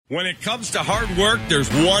When it comes to hard work,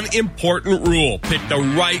 there's one important rule. Pick the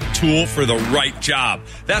right tool for the right job.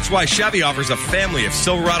 That's why Chevy offers a family of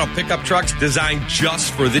Silverado pickup trucks designed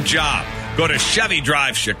just for the job. Go to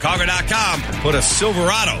ChevyDriveChicago.com and put a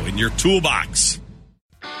Silverado in your toolbox.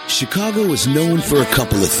 Chicago is known for a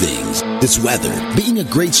couple of things. Its weather, being a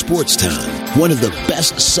great sports town, one of the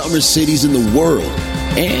best summer cities in the world,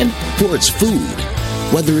 and for its food.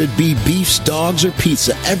 Whether it be beefs, dogs, or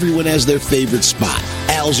pizza, everyone has their favorite spot.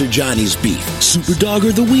 Al's or Johnny's Beef, Superdog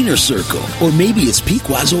or the Wiener Circle, or maybe it's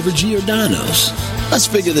Pequod's over Giordano's. Let's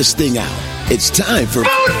figure this thing out. It's time for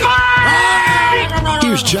Food Fight!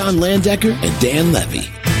 Here's John Landecker and Dan Levy.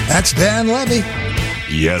 That's Dan Levy.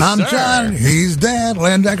 Yes, I'm sir. John. He's Dan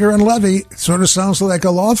Landecker and Levy. Sort of sounds like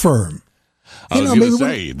a law firm. I was going to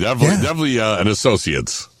say, definitely an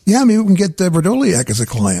associates. Yeah, maybe we can get Verdoliak as a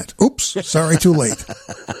client. Oops, sorry, too late.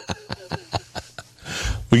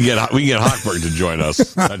 We can get Hochberg to join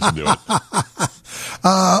us. That should do it.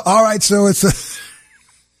 All right, so it's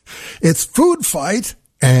Food Fight,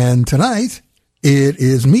 and tonight it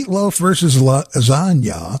is Meatloaf versus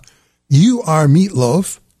lasagna. You are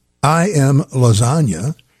Meatloaf. I am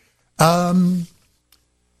lasagna.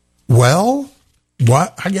 Well,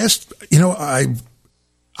 what I guess I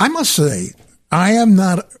must say I am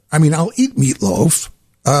not. I mean, I'll eat meatloaf,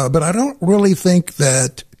 but I don't really think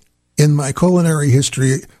that in my culinary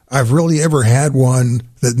history I've really ever had one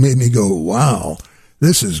that made me go, "Wow,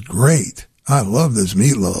 this is great! I love this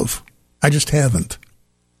meatloaf." I just haven't.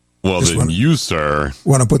 Well, then you, sir,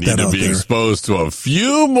 want to put need that to out be there. Exposed to a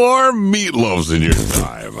few more meatloafs in your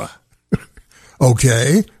time.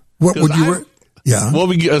 Okay, what would you? Yeah.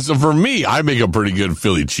 Well, so for me, I make a pretty good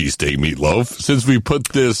Philly cheesesteak meatloaf. Since we put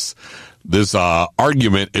this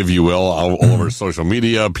argument, if you will, all over social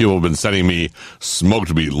media, people have been sending me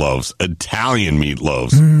smoked meatloaves, Italian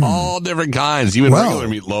meatloaves, all different kinds, even regular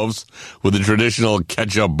meatloaves with the traditional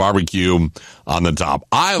ketchup barbecue on the top.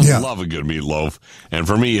 I love a good meatloaf, and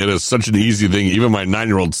for me, it is such an easy thing. Even my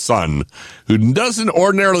 9-year-old son, who doesn't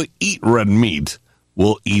ordinarily eat red meat,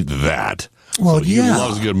 will eat that. Well, so he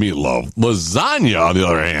loves a good meatloaf. Lasagna, on the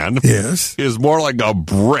other hand, is more like a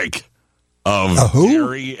brick of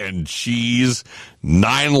dairy and cheese,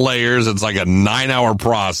 9 layers. It's like a 9-hour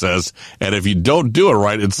process, and if you don't do it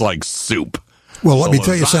right, it's like soup. Well, let me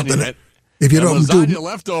tell you something. If you don't do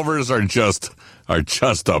leftovers, are just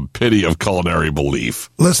a pity of culinary belief.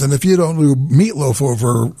 Listen, if you don't do meatloaf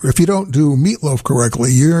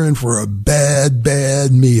correctly, you're in for a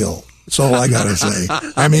bad meal. That's all I gotta say.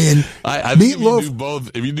 I mean, I think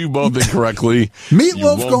meatloaf. If you do both incorrectly,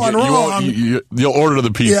 meatloaf's going wrong. You'll order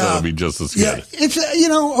the pizza; it'll be just as good. Yeah, it's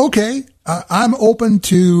okay. I'm open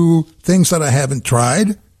to things that I haven't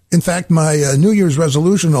tried. In fact, my New Year's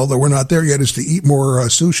resolution, although we're not there yet, is to eat more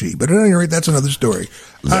sushi. But at any rate, that's another story.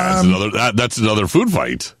 That's another food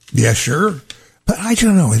fight. Yeah, sure. But I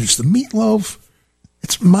don't know. It's the meatloaf.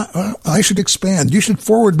 I should expand. You should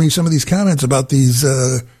forward me some of these comments about these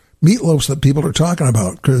meatloafs that people are talking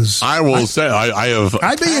about, because I will say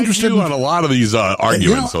I'd be interested on a lot of these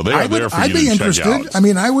arguments, so they are there for you to check out. I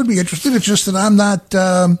mean, I would be interested. It's just that I'm not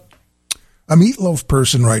a meatloaf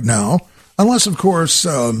person right now, unless, of course,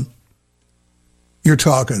 you're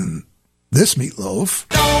talking this meatloaf.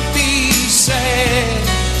 Don't be sad.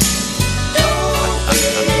 Don't be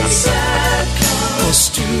sad. 'Cause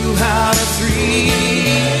 2 out of 3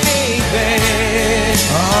 ain't bad.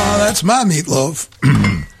 Oh, that's my meatloaf.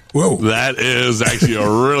 Whoa, that is actually a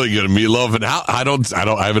really good meatloaf, and I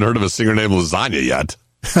haven't heard of a singer named Lasagna yet.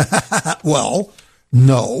 Well,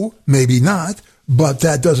 no, maybe not, but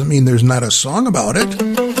that doesn't mean there's not a song about it. La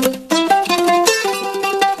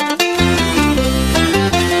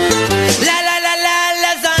la la la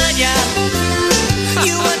lasagna.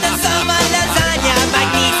 You want the summer lasagna,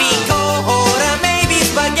 magnifico, or maybe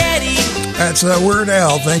spaghetti. That's Weird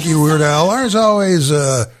Al. Thank you, Weird Al. There's always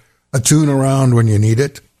a tune around when you need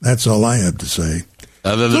it. That's all I have to say.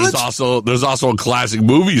 And then there's also a classic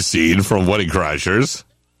movie scene from Wedding Crashers.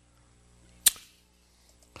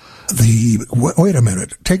 Wait a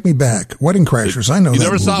minute. Take me back. Wedding Crashers. I know that. You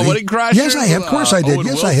never saw Wedding Crashers? Yes, I have. Of course I did. Owen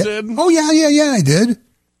Yes, I have. Wilson? Oh, yeah, I did. And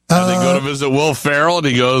they go to visit Will Ferrell, and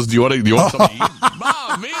he goes, "Do you want something to eat?"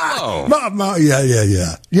 Mom, Meatloaf. Mom,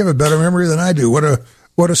 yeah. You have a better memory than I do. What a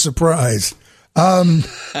surprise.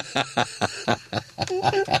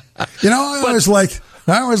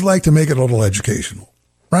 I always like to make it a little educational,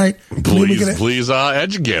 right? Please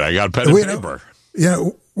educate. I got pen and paper.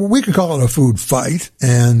 We could call it a food fight,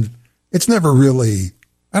 and it's never really,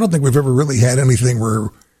 I don't think we've ever really had anything where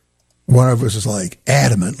one of us is like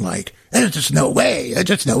adamant, like, there's just no way.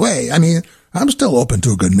 I mean, I'm still open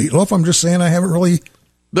to a good meatloaf. I'm just saying I haven't really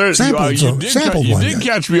sampled you one. did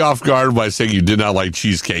catch me off guard by saying you did not like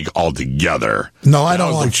cheesecake altogether. No, I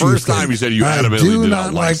don't like cheesecake. The first time you said you adamantly do did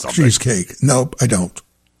not like something. cheesecake. Nope, I don't.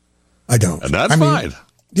 And that's fine.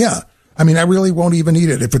 Yeah. I mean, I really won't even eat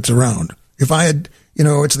it if it's around. If I had,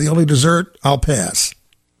 it's the only dessert, I'll pass.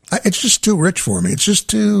 It's just too rich for me. It's just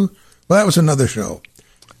too, well, that was another show.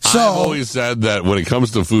 So, I've always said that when it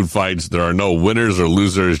comes to food fights, there are no winners or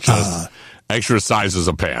losers, just extra sizes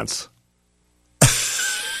of pants.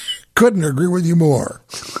 Couldn't agree with you more.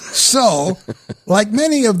 So, like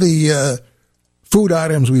many of the food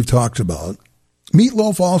items we've talked about,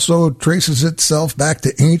 meatloaf also traces itself back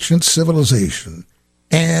to ancient civilization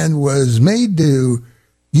and was made to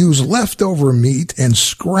use leftover meat and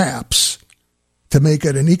scraps to make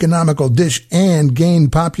it an economical dish and gain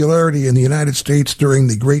popularity in the United States during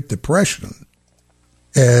the Great Depression,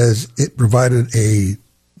 as it provided a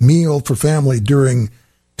meal for family during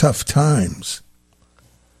tough times.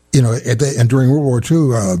 And during World War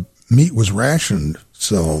II, meat was rationed.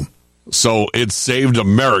 So it saved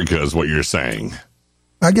America, is what you're saying.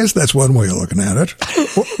 I guess that's one way of looking at it.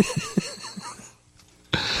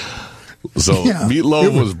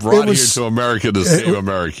 Meatloaf was brought here to America to save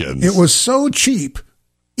Americans. It was so cheap,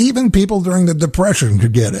 even people during the Depression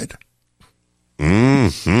could get it.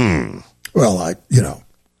 Mm-hmm. Well, you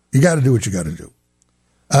got to do what you got to do.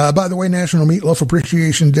 By the way, National Meatloaf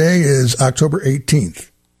Appreciation Day is October 18th.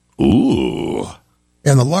 Ooh.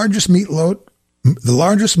 And the largest meatloaf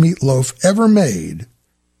ever made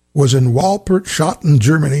was in Walpertschatten,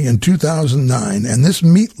 Germany in 2009. And this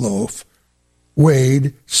meatloaf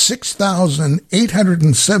weighed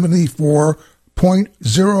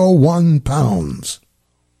 6,874.01 pounds.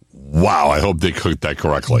 Wow, I hope they cooked that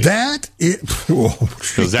correctly.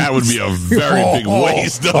 Because that would be a very big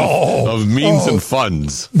waste of means and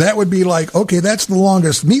funds. That would be like, okay, that's the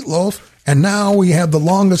longest meatloaf, and now we have the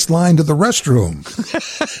longest line to the restroom.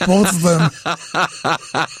 Both of them.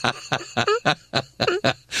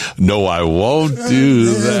 No, I won't do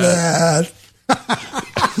that.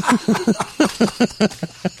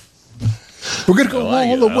 We're going to go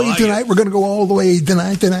all the way tonight. We're going to go all the way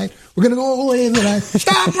tonight. We're going to go all the way tonight.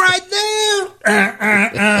 Stop right there.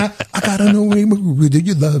 I got to know, do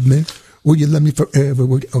you love me? Will you love me forever?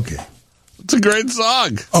 Okay. It's a great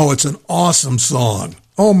song. Oh, it's an awesome song.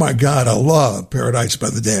 Oh, my God. I love Paradise by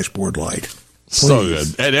the Dashboard Light. Please. So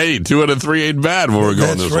good. And hey, 2 out of 3 ain't bad when we're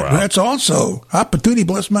going this route. That's also Hot Patootie,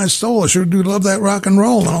 Bless My Soul. I sure do love that rock and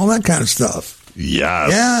roll and all that kind of stuff.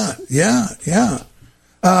 Yes. Yeah.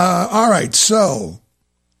 All right. So,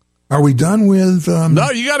 are we done with?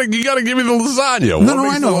 No, you gotta give me the lasagna. No,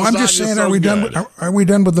 I know. I'm just saying, are we done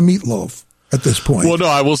with the meatloaf at this point? Well, no,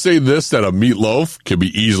 I will say this: that a meatloaf can be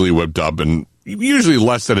easily whipped up in usually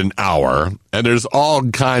less than an hour, and there's all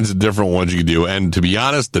kinds of different ones you can do. And to be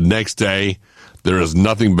honest, the next day, there is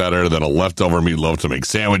nothing better than a leftover meatloaf to make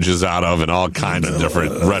sandwiches out of and all kinds of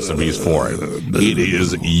different recipes for it. It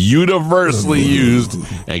is universally used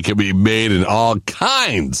and can be made in all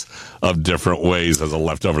kinds of different ways as a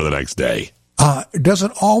leftover the next day. Does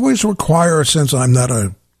it always require, since I'm not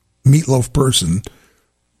a meatloaf person,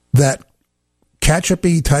 that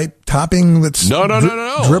ketchup-y type topping that's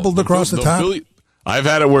dribbled across the top? I've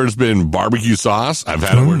had it where it's been barbecue sauce. I've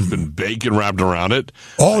had it where it's been bacon wrapped around it.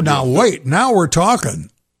 Oh, now wait. Now we're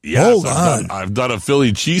talking. Yes, hold on. I've done a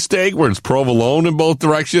Philly cheesesteak where it's provolone in both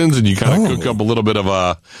directions, and you kind of cook up a little bit of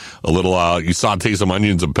you saute some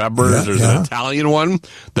onions and peppers. There's an Italian one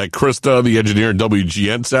that Krista, the engineer at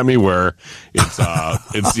WGN, sent me where it's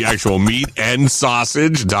it's the actual meat and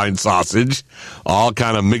sausage, Italian sausage, all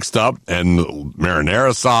kind of mixed up, and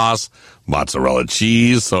marinara sauce, mozzarella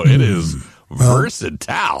cheese. So it is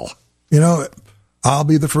versatile. I'll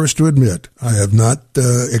be the first to admit I have not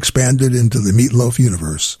expanded into the meatloaf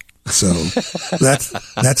universe. So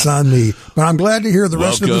that's on me. But I'm glad to hear the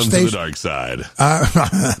rest of the station. Welcome to the dark side.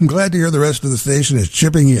 I'm glad to hear the rest of the station is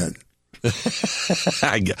chipping in.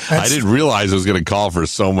 I didn't realize it was going to call for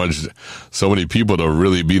so many people to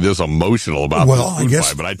really be this emotional about this food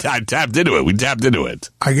fight, but I tapped into it. We tapped into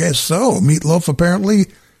it. I guess so. Meatloaf apparently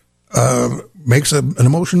makes an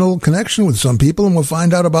emotional connection with some people, and we'll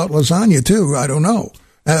find out about lasagna too. I don't know.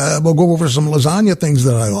 We'll go over some lasagna things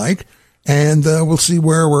that I like, and we'll see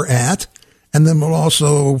where we're at, and then we'll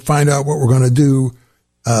also find out what we're going to do.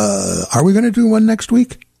 Are we going to do one next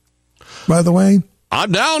week, by the way?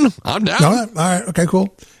 I'm down. All right. Okay,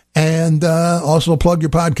 cool. And also plug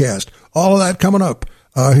your podcast. All of that coming up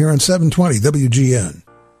here on 720 WGN.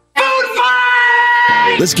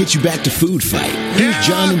 Let's get you back to Food Fight. Here's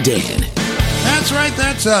John and Dan. That's right.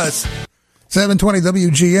 That's us. 720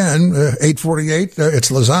 WGN, 848.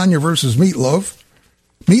 It's lasagna versus meatloaf.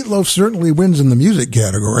 Meatloaf certainly wins in the music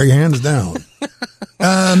category, hands down.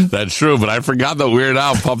 That's true, but I forgot that Weird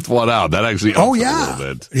Al pumped one out. That actually Oh, upped it yeah. a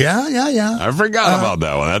little bit. Yeah. I forgot about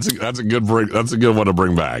that one. That's a good one to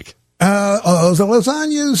bring back. The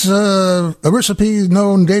lasagna's a recipe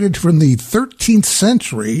dated from the 13th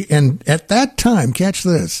century, and at that time, catch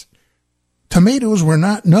this, tomatoes were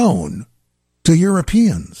not known to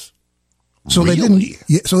Europeans, so Really?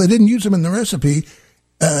 they didn't use them in the recipe.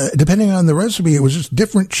 Depending on the recipe, it was just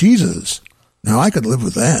different cheeses. Now I could live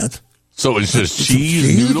with that. So it's just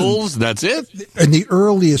cheese noodles. That's it. In the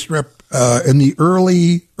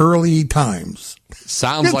early times.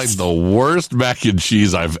 Sounds like the worst mac and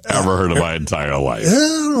cheese I've ever heard in my entire life.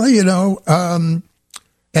 And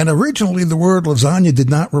originally the word lasagna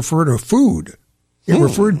did not refer to food. It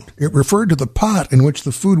referred to the pot in which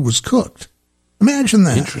the food was cooked. Imagine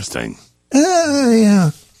that. Interesting.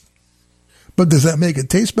 Yeah. But does that make it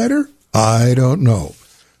taste better? I don't know.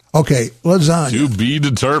 Okay, lasagna. To be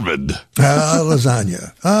determined.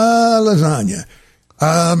 Lasagna.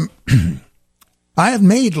 I have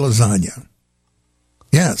made lasagna.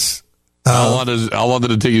 Yes. How long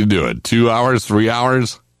did it take you to do it? 2 hours, 3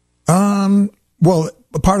 hours? Well,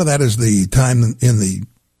 part of that is the time in the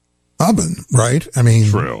oven, right? I mean,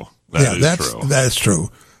 True. That's true.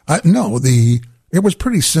 It was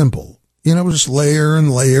pretty simple. It was just layer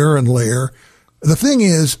and layer and layer. The thing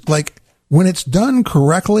is, like, when it's done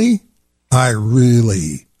correctly, I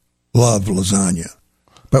really love lasagna.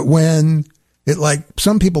 But when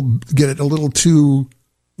some people get it a little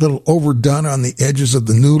overdone on the edges of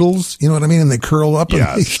the noodles, you know what I mean? And they curl up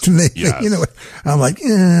Yes. and Yes. I'm like,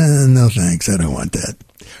 no thanks, I don't want that.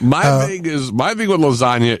 My thing with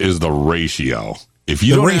lasagna is the ratio. If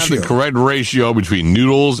you don't have the correct ratio between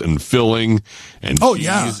noodles and filling and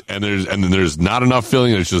cheese, and then there's not enough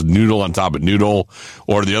filling, it's just noodle on top of noodle,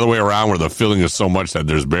 or the other way around where the filling is so much that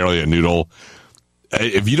there's barely a noodle.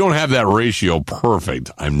 If you don't have that ratio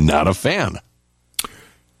perfect, I'm not a fan.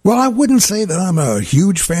 Well, I wouldn't say that I'm a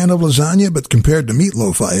huge fan of lasagna, but compared to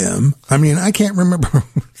meatloaf, I am. I mean, I can't remember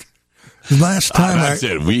the last time I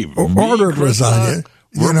ordered lasagna.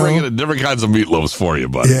 We're bringing in different kinds of meatloaves for you,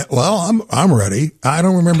 buddy. Yeah, well, I'm ready. I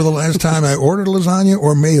don't remember the last time I ordered lasagna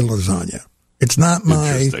or made lasagna. It's not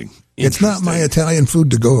my Italian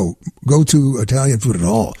food to go to Italian food at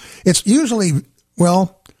all. It's usually,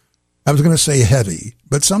 well, I was going to say heavy,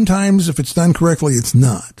 but sometimes if it's done correctly, it's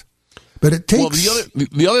not. But it takes. Well,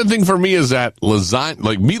 the other thing for me is that lasagna,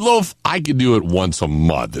 like meatloaf, I could do it once a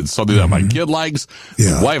month. It's something that my kid likes,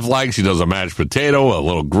 my wife likes. She does a mashed potato, a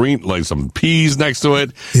little green, like some peas next to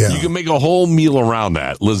it. Yeah. You can make a whole meal around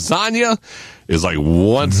that. Lasagna is like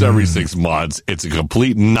once every 6 months. It's a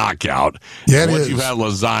complete knockout. Yeah, Once you've had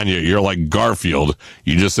lasagna, you're like Garfield.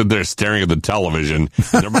 You just sit there staring at the television,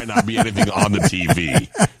 and there might not be anything on the TV.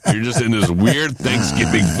 You're just in this weird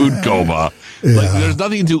Thanksgiving food coma. Yeah. Like, there's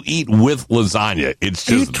nothing to eat with lasagna. It's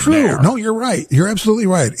just true. there. No, you're right. You're absolutely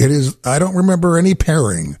right. It is. I don't remember any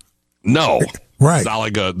pairing. No. Right. It's not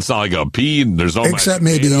like a pea. There's no except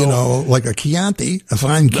maybe, like a Chianti, a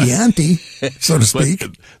fine Chianti, so to speak.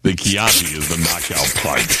 The Chianti is the knockout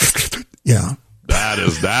punch. Yeah.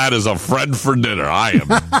 That is a friend for dinner. I am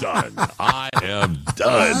done. I am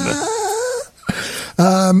done.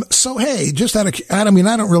 So, hey, just I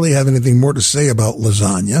don't really have anything more to say about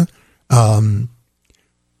lasagna.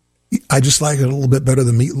 I just like it a little bit better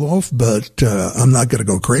than meatloaf, but I'm not going to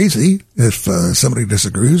go crazy if somebody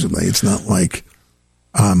disagrees with me. It's not like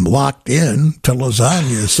I'm locked in to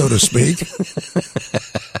lasagna, so to speak.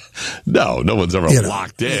 No one's ever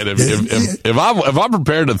locked in. If I'm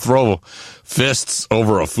prepared to throw fists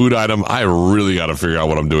over a food item, I really got to figure out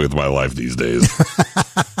what I'm doing with my life these days.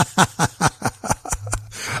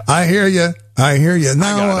 I hear you.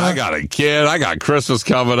 Now I got a kid. I got Christmas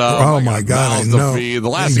coming up. Oh my God! I know. The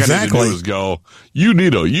last thing I need to do is go. You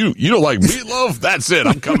don't like meatloaf? That's it.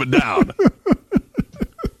 I'm coming down.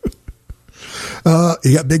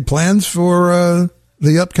 You got big plans for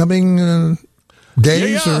the upcoming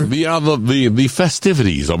days? Yeah. The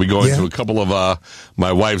festivities. I'll be going to a couple of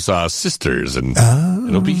my wife's sisters, and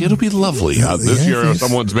it'll be lovely. This year,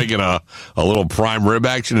 someone's making a little prime rib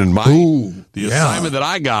action in mine. The assignment that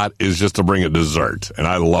I got is just to bring a dessert, and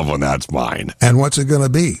I love when that's mine. And what's it going to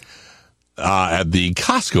be? At the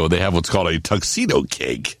Costco, they have what's called a tuxedo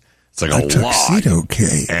cake. It's like a tuxedo log,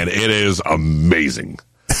 cake, and it is amazing.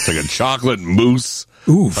 It's like a chocolate mousse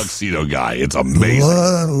tuxedo guy. It's amazing.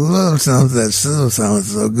 That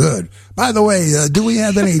sounds so good. By the way, do we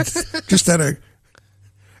have any, just at a,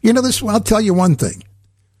 this, I'll tell you one thing.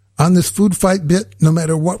 On this food fight bit, no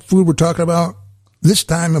matter what food we're talking about, this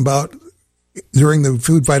time about during the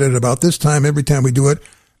food fight at about this time, every time we do it,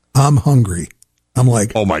 I'm hungry. I'm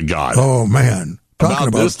like, oh my God. Oh man.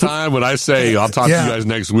 About this time when I say I'll talk to you guys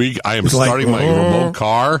next week, I am starting my remote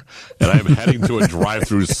car and I am heading to a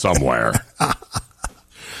drive-through somewhere.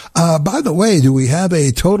 By the way, do we have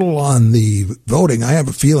a total on the voting? I have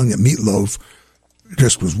a feeling that Meatloaf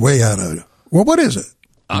just was way out of. Well, what is it?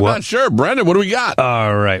 I'm not sure. Brendan, what do we got?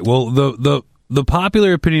 All right. Well, the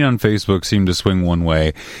popular opinion on Facebook seemed to swing one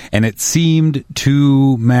way, and it seemed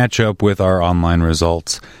to match up with our online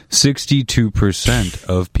results. 62%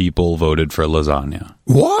 of people voted for lasagna.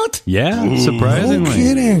 What? Yeah, surprisingly. No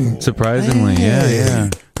kidding. Surprisingly, yeah.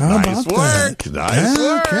 How Nice about work. that? Nice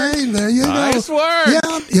work. Okay, there you go. Nice work.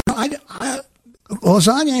 Yeah,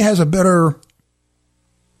 lasagna has a better.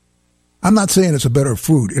 I'm not saying it's a better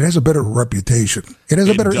food. It has a better reputation. It has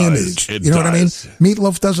a better image. You know what I mean?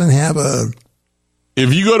 Meatloaf doesn't have a.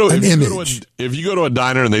 If you go to image. if you go to a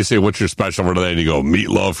diner and they say what's your special for today and you go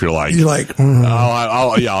meatloaf, you're like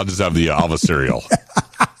I'll just have I'll have a cereal.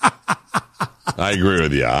 I agree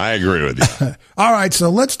with you. All right, so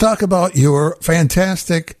let's talk about your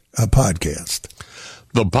fantastic podcast.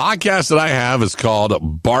 The podcast that I have is called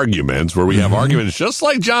Barguments, where we have arguments just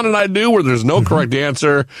like John and I do, where there's no correct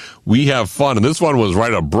answer. We have fun. And this one was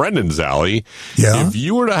right up Brendan's alley. Yeah. If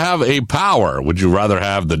you were to have a power, would you rather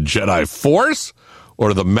have the Jedi Force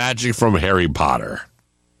or the magic from Harry Potter?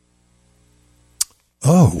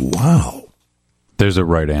 Oh, wow. There's a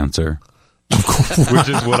right answer. Which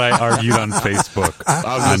is what I argued on Facebook.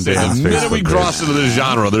 I was going to say, the minute we cross into this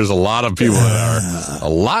genre, there's a lot of people that are a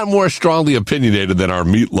lot more strongly opinionated than our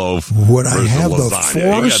Meatloaf. Would I have the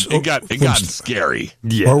lasagna. Force? It got scary.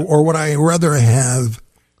 Yeah. Or would I rather have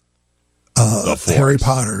Harry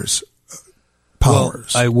Potter's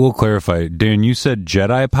powers? Well, I will clarify. Dan, you said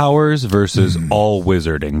Jedi powers versus all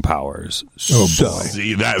wizarding powers. Oh, So-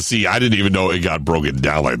 boy. See, I didn't even know it got broken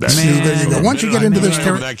down like that. See, there you go. Once you get into this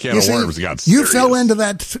that can of worms, it got you serious. fell into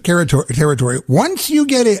that territory. Once you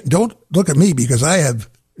get it, don't look at me because I have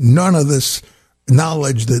none of this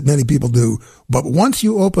knowledge that many people do. But once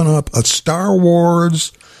you open up a Star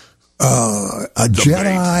Wars, a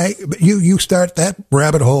Jedi, you start that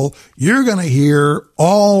rabbit hole, you're going to hear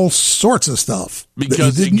all sorts of stuff.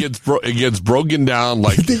 Because it gets broken down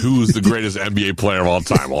like who's the greatest NBA player of all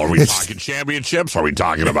time. Well, are we talking championships? Are we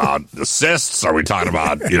talking about assists? Are we talking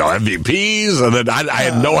about, MVPs? And then I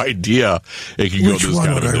had no idea it could go Which this one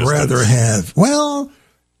kind of would a I distance. rather have? Well,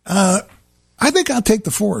 I think I'll take the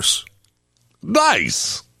Force.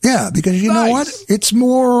 Nice. Yeah, because you know what? It's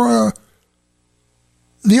more,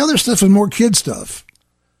 the other stuff is more kid stuff.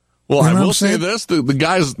 Well, You know I what will I'm say saying? this: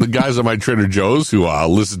 the guys at my Trader Joe's who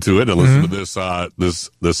listen to it and listen to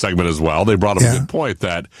this segment as well, they brought up a good point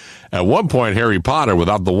that at one point Harry Potter,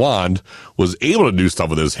 without the wand, was able to do stuff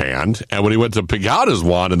with his hand, and when he went to pick out his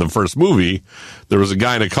wand in the first movie, there was a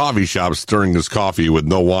guy in a coffee shop stirring his coffee with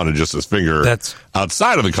no wand and just his finger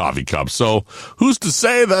outside of the coffee cup. So, who's to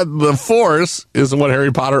say that the Force isn't what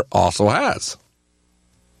Harry Potter also has?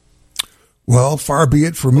 Well, far be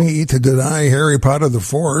it for me to deny Harry Potter the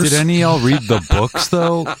Force. Did any of y'all read the books,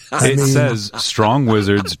 though? It says strong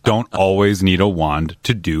wizards don't always need a wand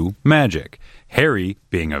to do magic. Harry,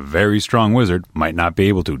 being a very strong wizard, might not be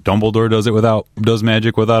able to. Dumbledore does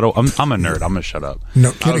magic without I'm a nerd. I'm going to shut up.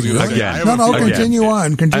 No, kidding. Again. Continue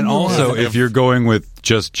on. And also, if you're going with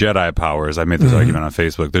just Jedi powers, I made this argument on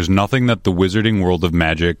Facebook, there's nothing that the wizarding world of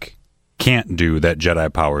magic can't do that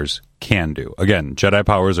Jedi powers can do. Again, Jedi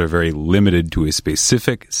powers are very limited to a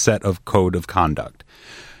specific set of code of conduct.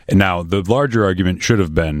 And now, the larger argument should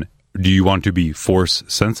have been, do you want to be force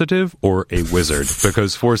sensitive or a wizard?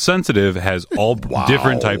 Because force sensitive has all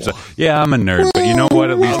different types of... Yeah, I'm a nerd, but you know what?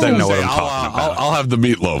 At least I know what I'm talking about. I'll have the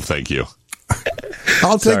meatloaf, thank you.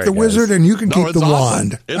 I'll take the wizard and you can keep the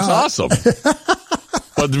wand. It's awesome.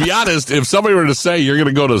 But to be honest, if somebody were to say you're going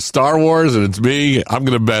to go to Star Wars and it's me, I'm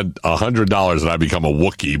going to bet $100 that I become a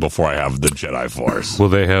Wookiee before I have the Jedi Force. Well,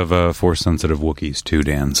 they have force-sensitive Wookiees too,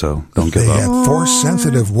 Dan, so don't give up. They have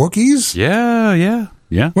force-sensitive Wookiees?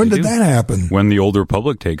 Yeah. When did that happen? When the Old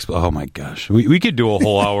Republic takes... Oh, my gosh. We could do a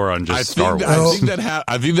whole hour on just Star Wars.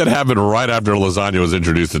 I think that happened right after lasagna was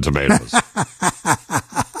introduced to tomatoes.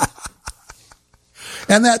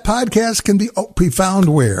 And that podcast can be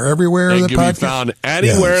found where? Everywhere? It can be found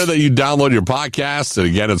anywhere that you download your podcasts. And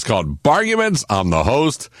again, it's called Barguments. I'm the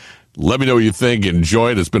host. Let me know what you think.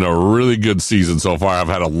 Enjoy it. It's been a really good season so far. I've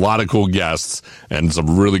had a lot of cool guests and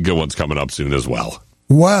some really good ones coming up soon as well.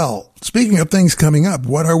 Well, speaking of things coming up,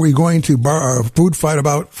 what are we going to food fight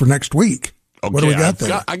about for next week? Okay, What do we got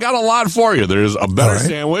there? I got a lot for you. There's a better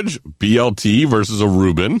sandwich, BLT versus a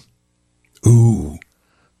Reuben. Ooh.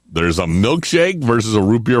 There's a milkshake versus a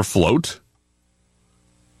root beer float.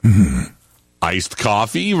 Iced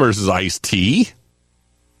coffee versus iced tea.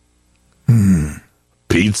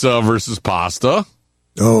 Pizza versus pasta.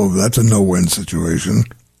 Oh, that's a no-win situation.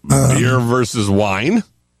 Beer versus wine.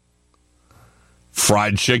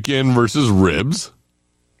 Fried chicken versus ribs.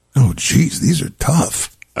 Oh, geez, these are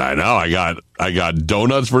tough. I know. I got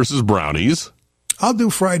donuts versus brownies. I'll do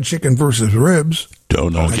fried chicken versus ribs.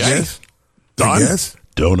 Donuts. I guess. Done? I guess.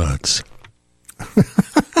 Donuts.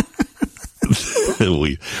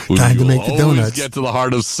 we Time to will make the always donuts. get to the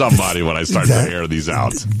heart of somebody when I start to air these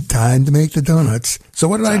out. Time to make the donuts. So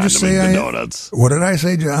what did I just say? Donuts. What did I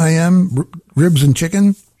say? I am ribs and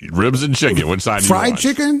chicken. Ribs and chicken. Which side do you Fried want?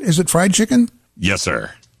 chicken? Is it fried chicken? Yes,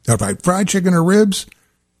 sir. All right, fried chicken or ribs?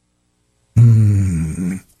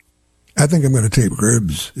 I think I'm going to take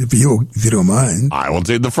ribs if you don't mind. I will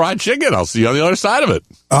take the fried chicken. I'll see you on the other side of it.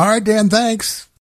 All right, Dan. Thanks.